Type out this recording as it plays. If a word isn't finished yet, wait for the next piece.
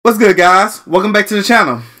What's good, guys? Welcome back to the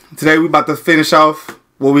channel. Today we about to finish off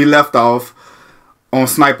where we left off on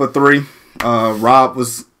Sniper 3. Rob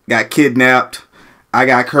got kidnapped. I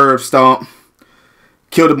got curb stomped.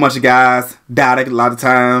 Killed a bunch of guys. Died a lot of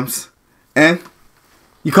times. And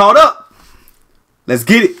you caught up. Let's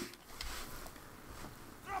get it.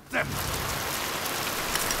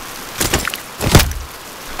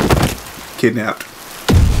 Kidnapped.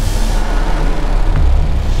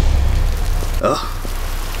 Ugh.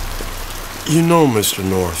 You know, Mr.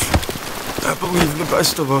 North, I believe the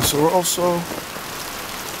best of us are also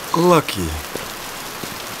lucky.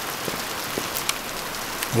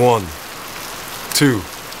 1, 2.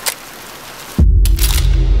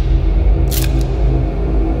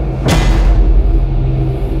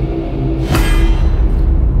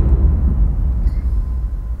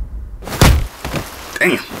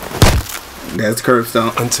 Damn. That's the curb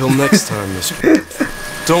stomp. Until next time, Mr.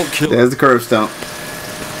 North. Don't kill. There's the curb stomp.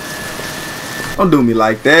 Don't do me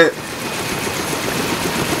like that.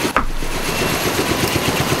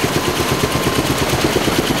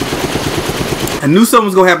 I knew something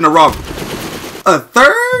was gonna happen to Robert. A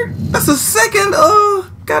third? That's a second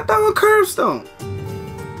goddamn curb stomp.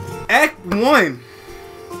 Act 1.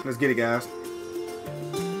 Let's get it, guys.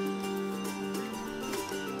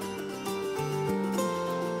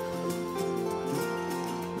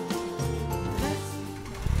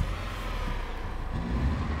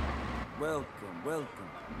 Welcome.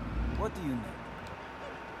 What do you need?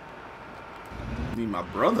 Need my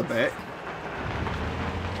brother back.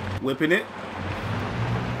 Whipping it.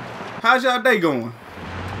 How's y'all day going?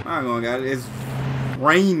 I'm going, guys. It's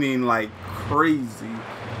raining like crazy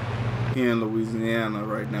here in Louisiana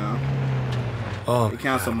right now. Oh, they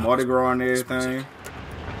count some Mardi Gras and everything.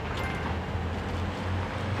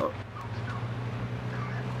 Oh.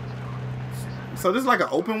 So this is like an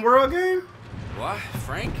open world game? What?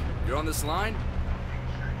 Frank? You're on this line?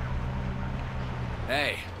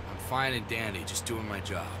 Hey, I'm fine and dandy, just doing my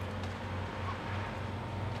job.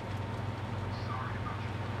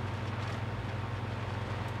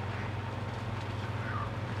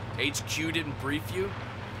 HQ didn't brief you?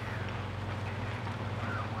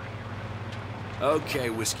 Okay,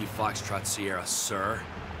 Whiskey Foxtrot Sierra, sir.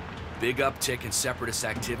 Big uptick in separatist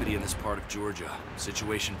activity in this part of Georgia.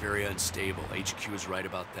 Situation very unstable. HQ is right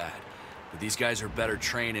about that. But these guys are better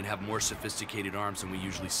trained and have more sophisticated arms than we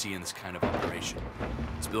usually see in this kind of operation.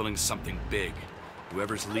 It's building something big.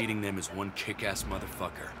 Whoever's leading them is one kick-ass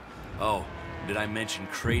motherfucker. Oh, did I mention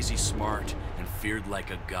crazy smart and feared like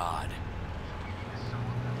a god?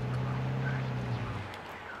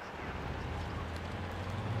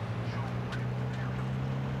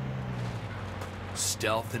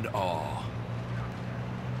 Stealth and awe.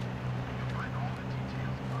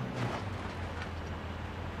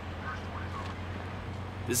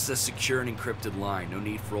 This is a secure and encrypted line. No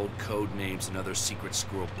need for old code names and other secret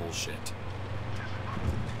squirrel bullshit.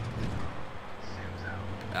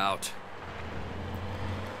 Out.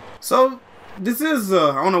 So, this is,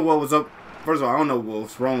 I don't know what was up. First of all, I don't know what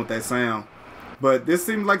was wrong with that sound. But this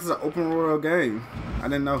seems like it's an open world game. I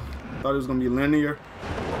didn't know. Thought it was going to be linear.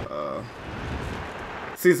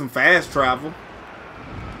 See some fast travel.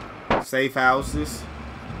 Safe houses.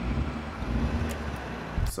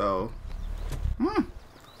 So,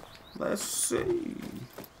 let's see.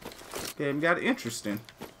 Game got interesting.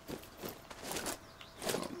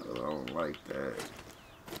 I don't like that.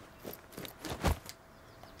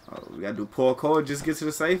 Oh, we gotta do pull code just get to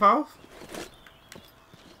the safe house?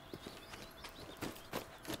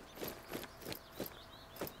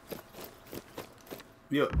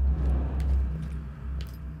 Yep.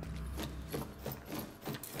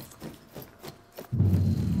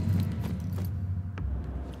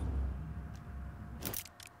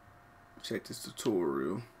 Check this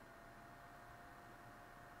tutorial.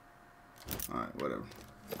 Alright, whatever.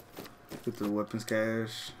 Put the weapons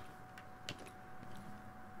cache.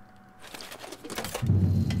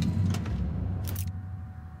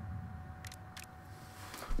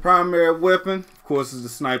 Primary weapon, of course, is the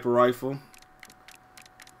sniper rifle.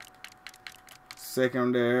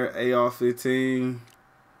 Secondary AR-15.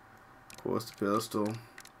 Of course, the pistol.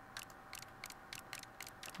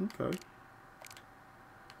 Okay.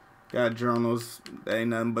 Got journals. They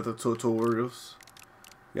ain't nothing but the tutorials.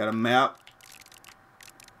 Got a map.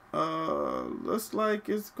 Looks like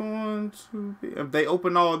it's going to be. If they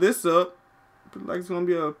open all this up, looks like it's gonna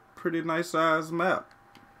be a pretty nice size map.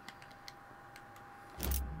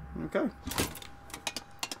 Okay.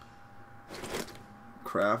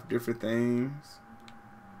 Craft different things.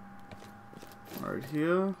 Right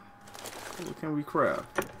here. What can we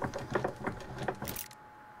craft?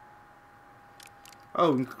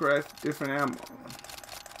 Oh, we can craft different ammo.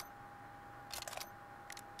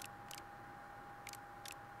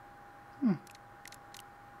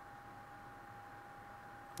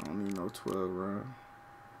 I don't need no 12 round.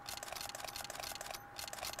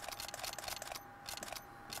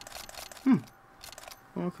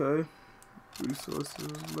 Okay.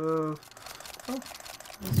 Resources left. Oh,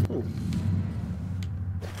 that's cool.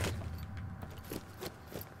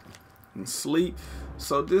 And sleep.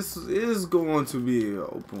 So this is going to be an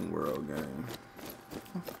open world game.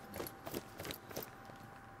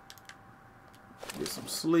 Get some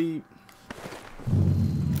sleep.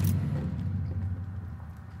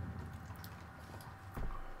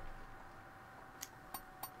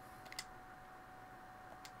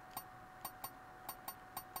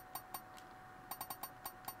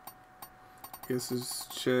 Guess it's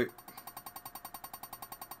check.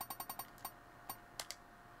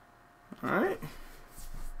 Alright.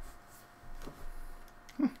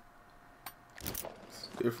 It's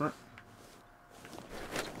different.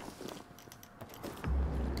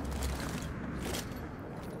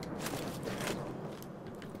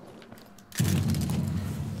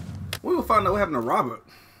 We'll find out what happened to Robert.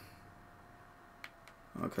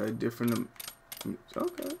 Okay, different.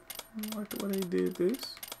 Okay. I like the way they did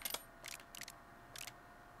this.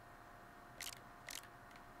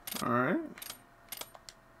 Alright.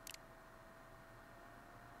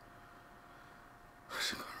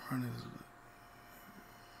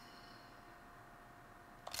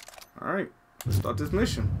 Alright, let's start this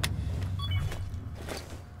mission.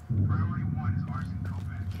 Priority 1 is Arson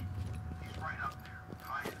Kovac. He's right up there,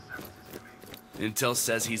 high in the separatist domain. Intel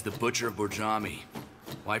says he's the butcher of Borjami.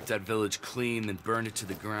 Wiped that village clean, then burned it to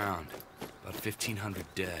the ground. About 1,500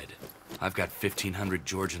 dead. I've got 1,500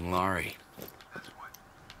 Georgian Lari. That's what?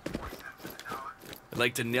 40 cents in the dollar? I'd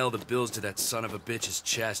like to nail the bills to that son of a bitch's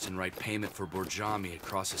chest and write payment for Borjami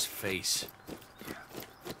across his face. Yeah,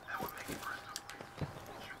 that would make it crystal clear.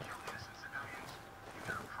 Once you kill innocent civilians, you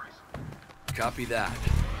gotta price them. Copy that.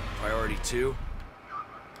 Priority 2? Beyond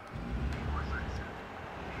money. Of course, I said,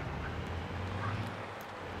 Russia.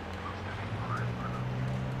 Looks to be hard for them.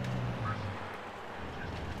 Mercy.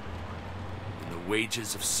 Just And the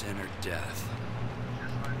wages of sin are death.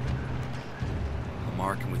 like that. I'll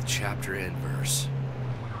mark him with chapter and verse.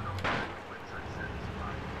 We don't know exactly what's inside Seth's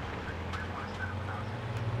body, but you might want to set him out.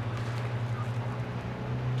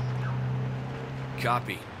 Still,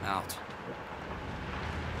 Copy. Out.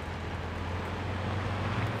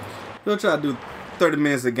 We'll try to do 30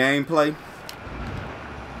 minutes of gameplay.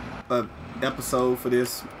 An episode for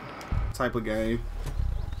this type of game.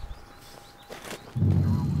 you're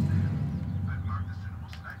almost there. I've marked a suitable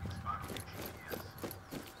sniping spot on your GPS.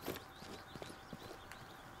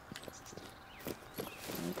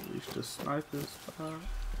 Reach the sniper spot.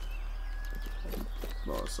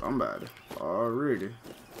 Lost somebody already.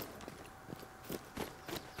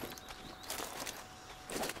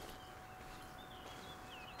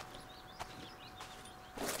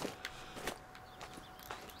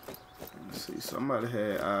 Let's see, somebody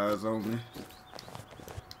had eyes on me.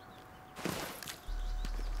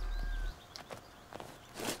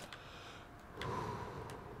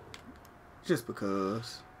 Just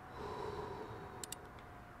because.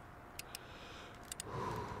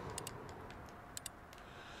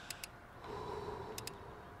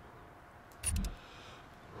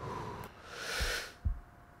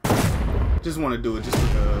 Just want to do it just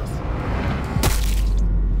because.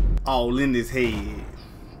 All in his head.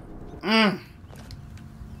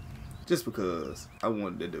 Just because I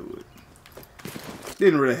wanted to do it.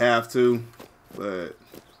 Didn't really have to, but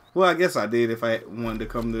well, I guess I did if I wanted to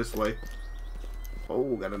come this way.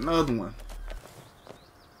 Oh, got another one.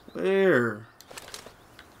 Where?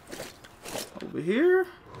 Over here?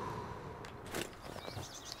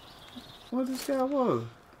 What this guy was?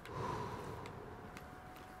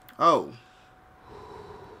 Oh.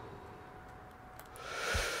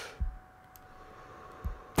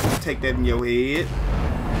 Take that in your head.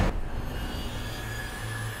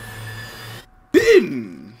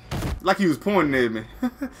 Bing! Like he was pointing at me.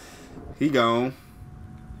 He gone.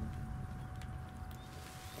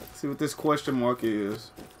 See what this question mark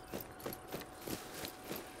is.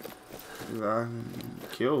 I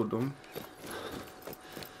killed him.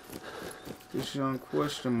 This young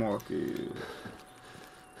question mark is.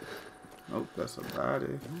 Nope, that's a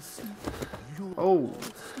body. Oh.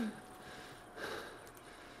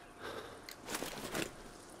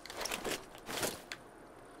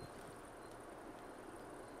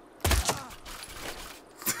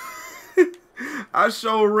 I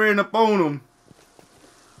sure ran up on him.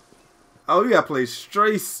 Oh, you gotta play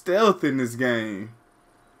straight stealth in this game.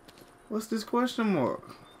 What's this question mark?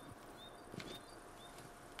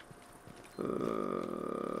 I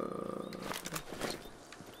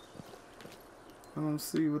don't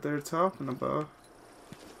see what they're talking about.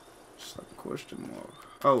 Just like a question mark.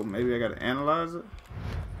 Oh, maybe I gotta analyze it?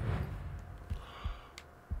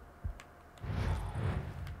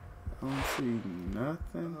 I don't see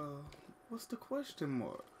nothing. What's the question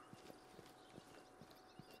mark?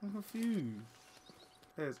 I'm confused.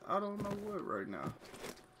 Yes, I don't know what right now.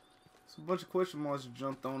 It's a bunch of question marks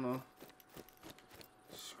jumped on the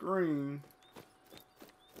screen.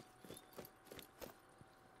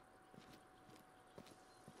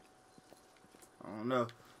 I don't know.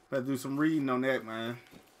 Better do some reading on that, man.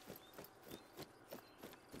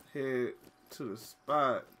 Head to the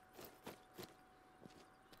spot.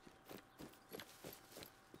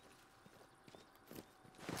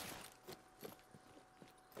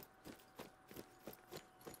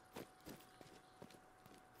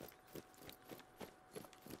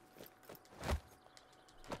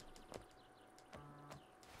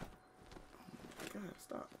 God,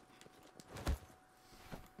 stop.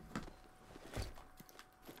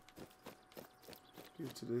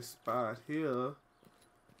 Get to this spot here.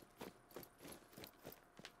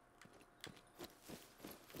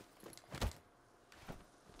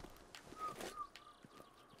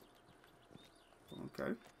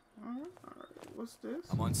 Okay. Alright. What's this?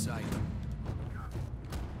 I'm on site.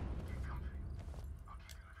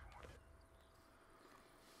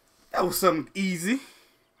 That was something easy.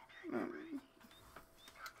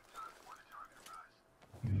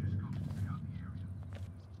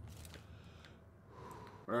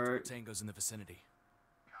 Alright. Tango's in the vicinity.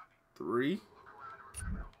 3,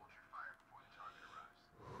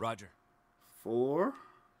 Roger. 4.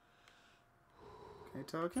 Can't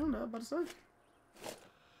tell a countdown, about to say.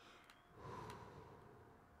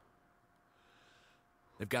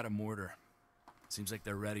 They've got a mortar. Seems like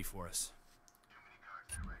they're ready for us.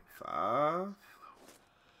 5.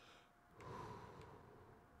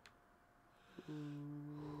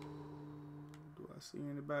 Do I see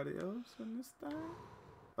anybody else in this thing?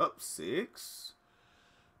 Up 6.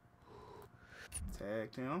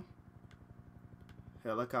 Tagged him. I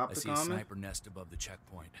Helicopter see a coming. sniper nest above the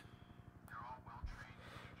checkpoint. They're all well-trained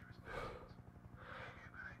and dangerous veterans. They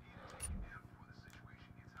have an idea of taking them before the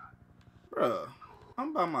situation gets hot. Bruh,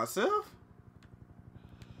 I'm by myself.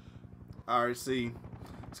 Alright, see.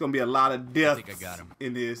 It's gonna be a lot of deaths I think I got him.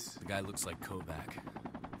 in this. The guy looks like Kovac.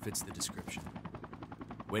 Fits the description.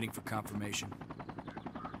 Waiting for confirmation.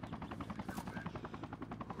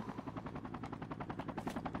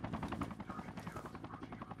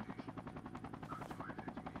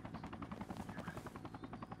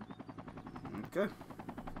 Okay.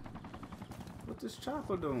 What this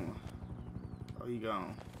chopper doing? Oh, he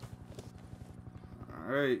gone.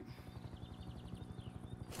 Alright.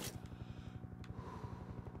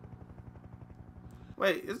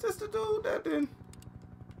 Wait, is this the dude that didn't?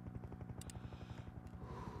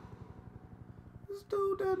 This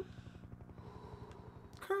dude that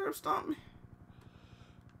curb stomped me?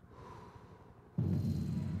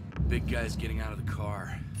 Big guy's getting out of the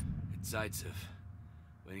car. It's Zaitsev.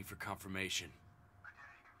 Waiting for confirmation.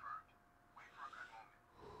 Identity confirmed. Wait for a good moment.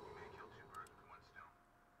 You may kill two birds with one stone.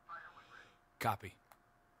 Fire when ready.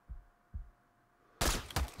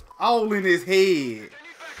 All in his head.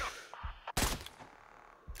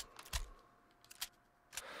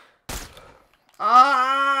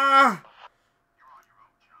 Ah! You're on your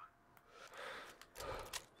own, John.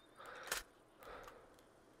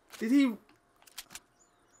 Did he?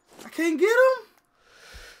 I can't get him?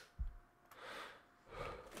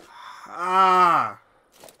 Ah!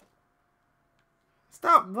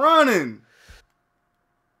 Stop running!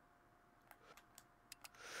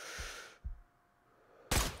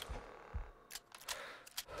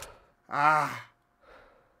 Ah!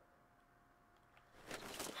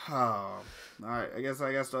 Oh. Alright, I guess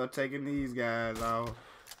I gotta start taking these guys off.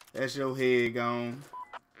 That's your head gone.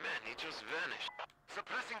 Man, he just vanished.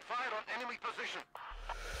 Suppressing fire on enemy position.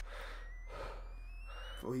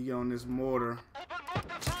 Before he get on this mortar. Open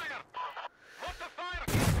mortar fire! Mortar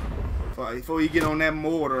fire! Before he get on that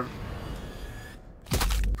mortar.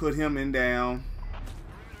 Put him in down.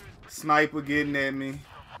 Sniper getting at me.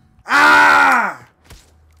 Ah!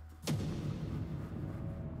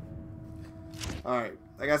 Alright,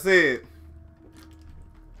 like I said.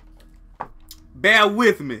 Bear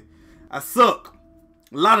with me. I suck.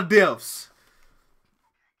 A lot of deaths.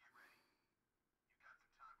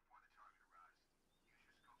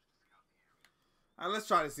 Alright, let's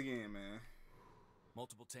try this again, man.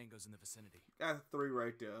 Multiple tangos in the vicinity. Got 3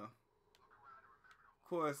 right there. Of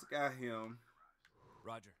course, got him.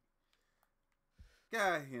 Roger.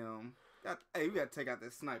 Got him. Hey, we gotta take out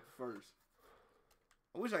that sniper first.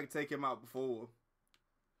 I wish I could take him out before.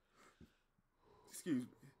 Excuse me.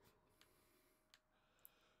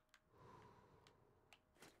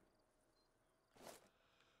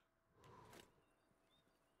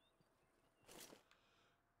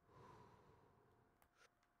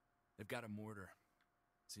 They've got a mortar.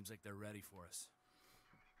 Seems like they're ready for us.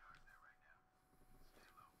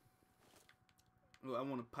 Oh, I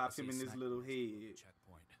want to pop him in his little head.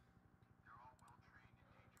 Checkpoint.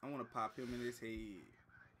 I want to pop him in his head.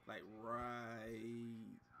 Like right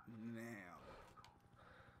now.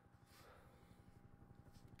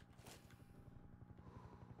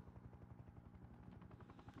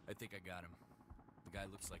 I think I got him. The guy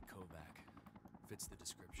looks like Kovac. Fits the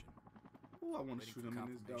description. Oh, I want to Waiting shoot for him in his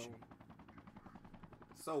confirmation. dome.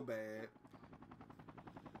 So bad.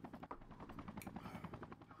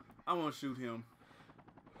 I want to shoot him.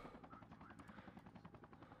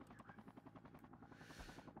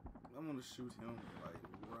 I want to shoot him like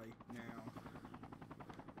right now.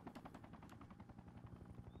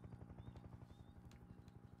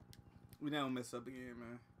 We don't mess up again,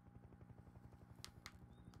 man.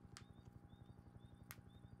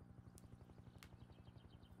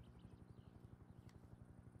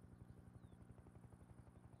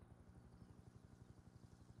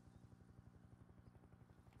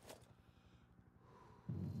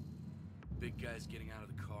 Big guy's getting out of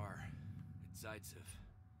the car. It's Zaitsev.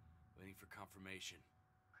 Waiting for confirmation.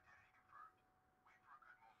 Identity confirmed. Wait for a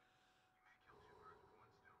good moment. You may kill two birds with one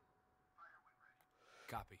stone. Fire when ready.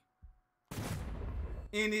 Copy.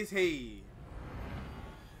 In his head.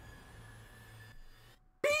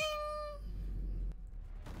 Bing!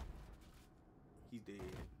 He's dead.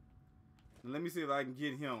 Now let me see if I can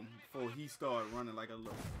get him before he started running like a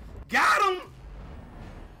little. Got him!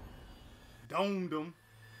 Domed him.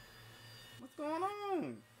 What's going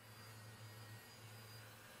on?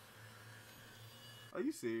 Are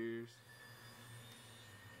you serious?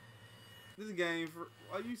 This is a game for.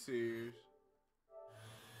 Are you serious?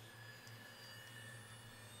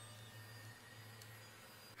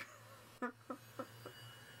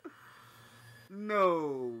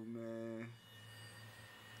 No, man.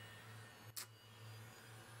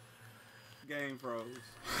 Game froze.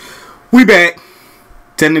 We back.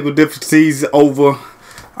 Technical difficulties over.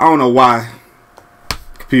 I don't know why.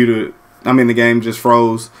 The game just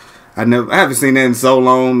froze. I haven't seen that in so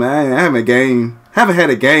long, man. I haven't had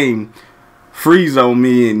a game freeze on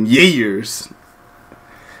me in years.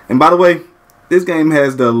 And by the way, this game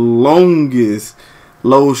has the longest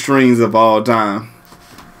load strings of all time.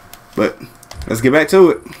 But let's get back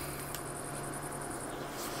to it.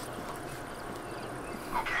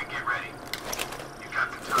 Okay, get ready. You've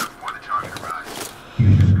got some time before the target arrives.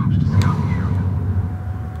 Use your scopes to scout the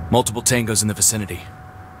area. Multiple tangos in the vicinity.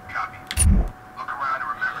 Copy. Look around and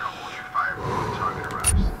remember to hold your fire before the target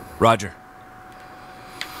arrives. Roger.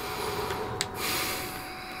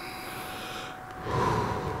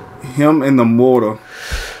 Him and the mortar.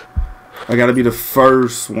 I gotta be the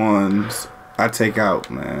first ones I take out,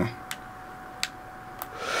 man.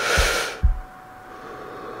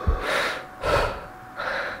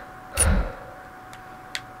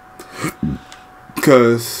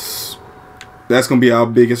 Because that's gonna be our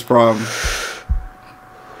biggest problem.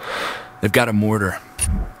 They've got a mortar.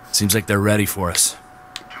 Seems like they're ready for us.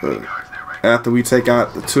 After we take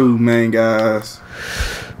out the two main guys.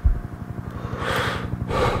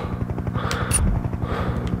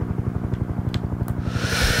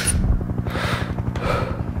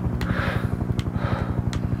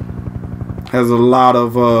 Has a lot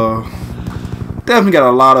of definitely got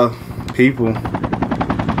a lot of people.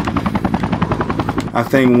 I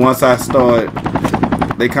think once I start,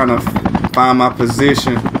 they kind of find my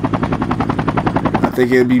position. I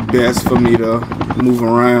think it'd be best for me to move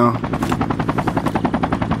around,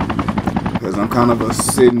 because I'm kind of a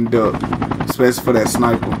sitting duck, especially for that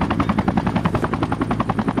sniper.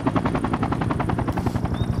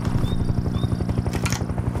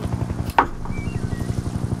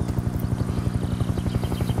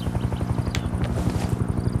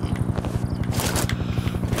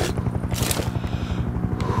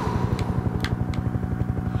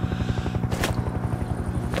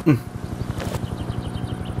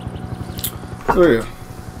 Oh yeah.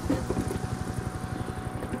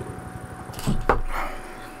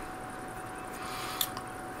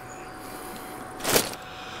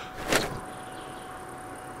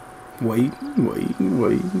 Wait.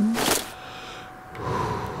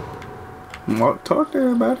 Mark, talk to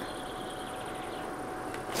everybody.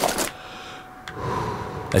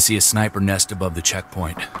 I see a sniper nest above the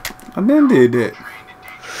checkpoint. I been did that. Maybe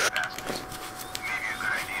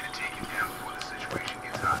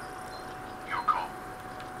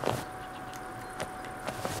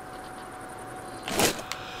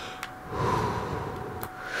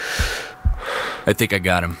I think I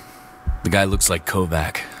got him. The guy looks like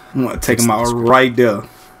Kovac. I'm gonna take him out right there.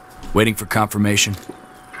 Waiting for confirmation.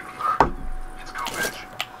 It's Kovac.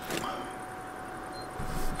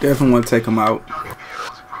 Definitely want to take him out. Target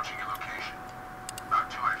vehicle is approaching your location.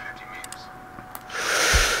 About 250 meters.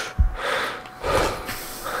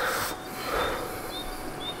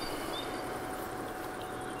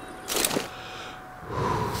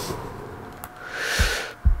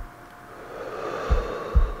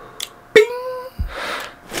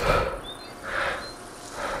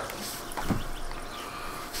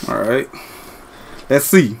 Alright. Let's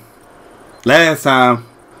see. Last time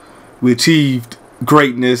we achieved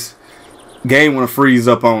greatness, game wanna freeze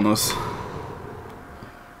up on us.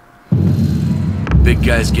 Big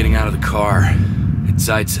guy's getting out of the car. It's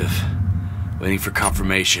Zaitsev. Waiting for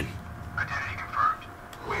confirmation. Identity confirmed.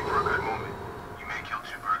 Wait for a good moment. You may kill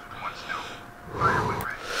two birds with one stone. Fire when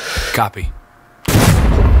ready. Copy.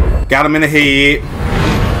 Got him in the head.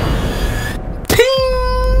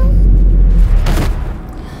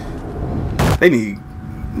 They need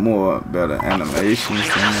more better animations than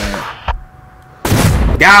that.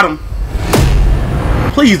 Got him.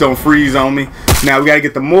 Please don't freeze on me. Now we gotta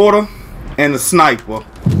get the mortar and the sniper.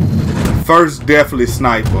 First, definitely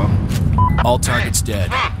sniper. All targets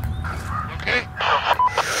dead. Okay?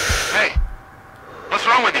 Hey, what's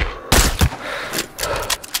wrong with you?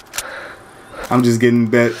 I'm just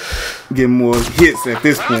getting more hits at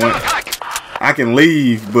this point. I can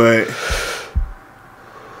leave, but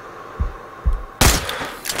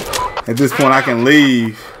at this point I can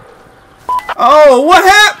leave. Oh, what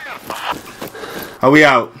happened? Are we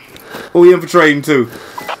out? Who we infiltrating to?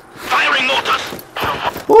 Firing mortars!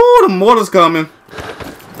 Ooh, the mortar's coming.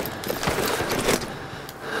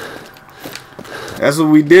 That's what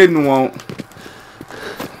we didn't want.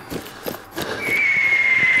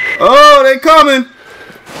 Oh, they coming.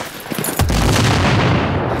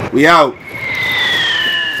 We out.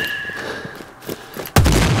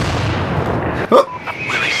 Oh,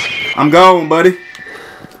 I'm gone, buddy.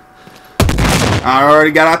 I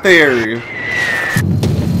already got out the area.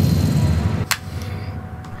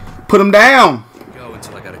 Put him down. Go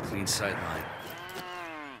until I got a clean sight line.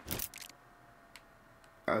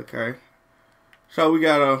 Okay. So we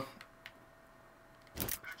got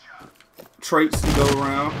traits to go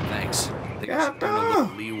around. Thanks. Think I God should earn a damn.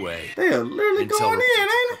 little leeway. They are literally Intel going in, reports a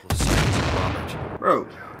ain't couple of sightings of Robert. it? Bro.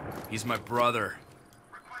 He's my brother.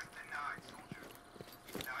 Request denied, soldier.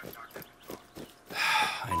 Knives are difficult.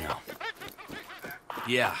 I know.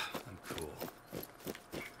 Yeah, I'm cool.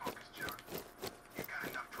 Keep focused, Chuck. You got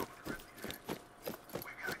enough trouble to rescue that.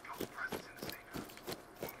 We've got a ghost presence in the state house.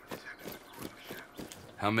 Former detectives and crews of ships.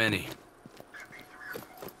 How many? Could be 3 or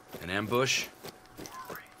 4. An ambush? Or a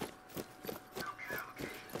raid. There'll be an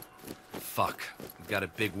allocation. Fuck. We've got a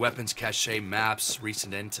big weapons cache, maps,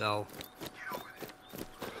 recent intel. Get over there.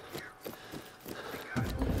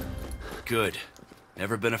 Here. Good.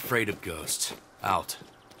 Never been afraid of ghosts. Out.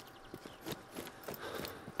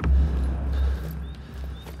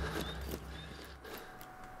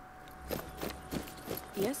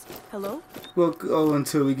 Yes? Hello? We'll go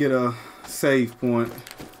until we get a save point.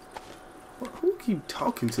 Who keep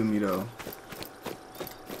talking to me though?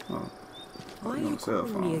 Oh, Why are no you cell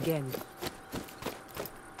calling me phone. again?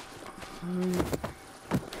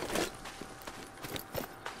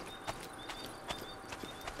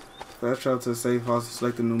 Fast travel to the safe house to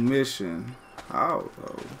select a new mission. How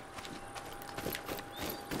though?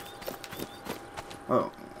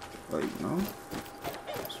 Oh, wait, no.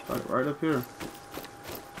 It's right up here.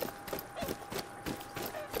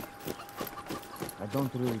 I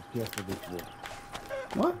don't really care for this war.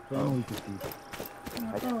 What? Only to see.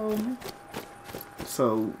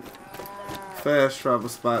 So, fast travel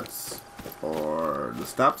spots or the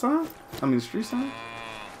stop sign? I mean, the street sign?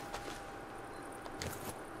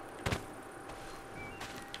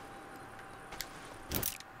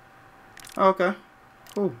 Okay,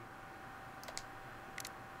 cool.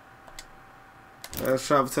 Fast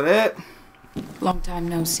travel to that. Long time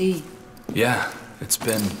no see. Yeah, it's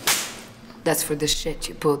been... That's for the shit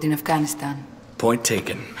you pulled in Afghanistan. Point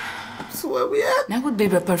taken. So where we at? Now would be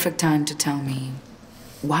the perfect time to tell me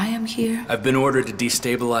why I'm here. I've been ordered to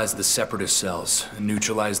destabilize the separatist cells and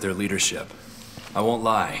neutralize their leadership. I won't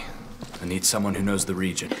lie. I need someone who knows the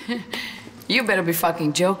region. You better be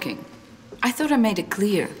fucking joking. I thought I made it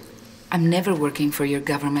clear. I'm never working for your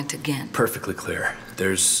government again. Perfectly clear.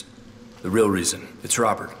 There's the real reason. It's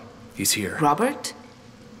Robert. He's here. Robert?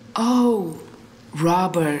 Oh,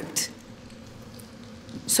 Robert.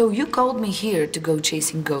 So you called me here to go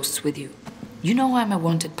chasing ghosts with you. You know I'm a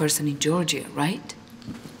wanted person in Georgia, right?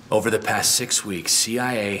 Over the past 6 weeks,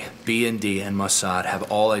 CIA, B&D, and Mossad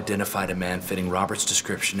have all identified a man fitting Robert's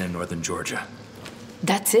description in northern Georgia.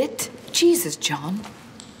 That's it? Jesus, John.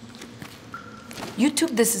 You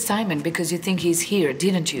took this assignment because you think he's here,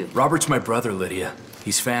 didn't you? Robert's my brother, Lydia.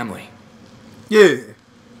 He's family. Yeah.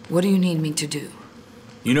 What do you need me to do?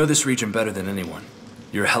 You know this region better than anyone.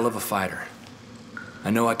 You're a hell of a fighter. I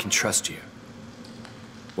know I can trust you.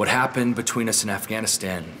 What happened between us in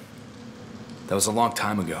Afghanistan, that was a long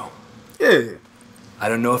time ago. Yeah. I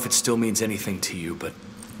don't know if it still means anything to you, but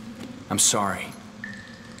I'm sorry.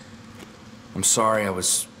 I'm sorry I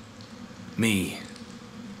was me.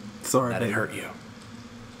 Sorry, That it hurt you.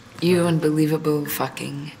 You unbelievable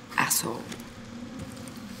fucking asshole.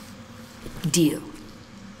 Deal.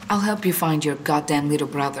 I'll help you find your goddamn little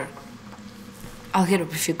brother. I'll hit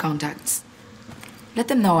up a few contacts. Let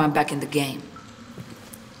them know I'm back in the game.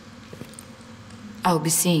 I'll be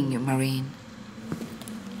seeing you, Marine.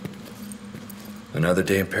 Another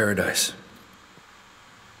day in paradise.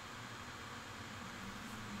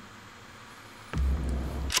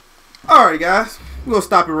 Alright, guys. We'll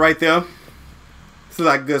stop it right there. This is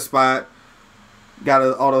like a good spot. Got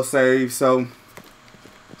an auto save, so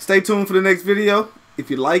stay tuned for the next video. If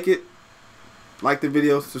you like it, like the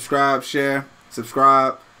video, subscribe, share,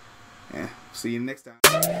 subscribe, and see you next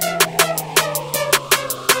time.